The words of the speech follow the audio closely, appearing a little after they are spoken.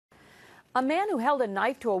A man who held a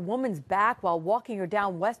knife to a woman's back while walking her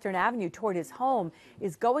down Western Avenue toward his home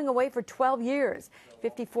is going away for 12 years.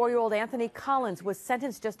 54-year-old Anthony Collins was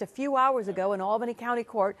sentenced just a few hours ago in Albany County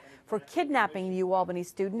Court for kidnapping the UAlbany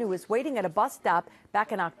student who was waiting at a bus stop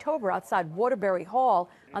back in October outside Waterbury Hall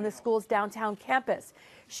on the school's downtown campus.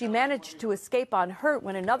 She managed to escape unhurt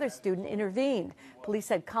when another student intervened. Police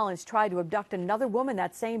said Collins tried to abduct another woman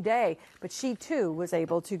that same day, but she too was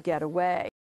able to get away.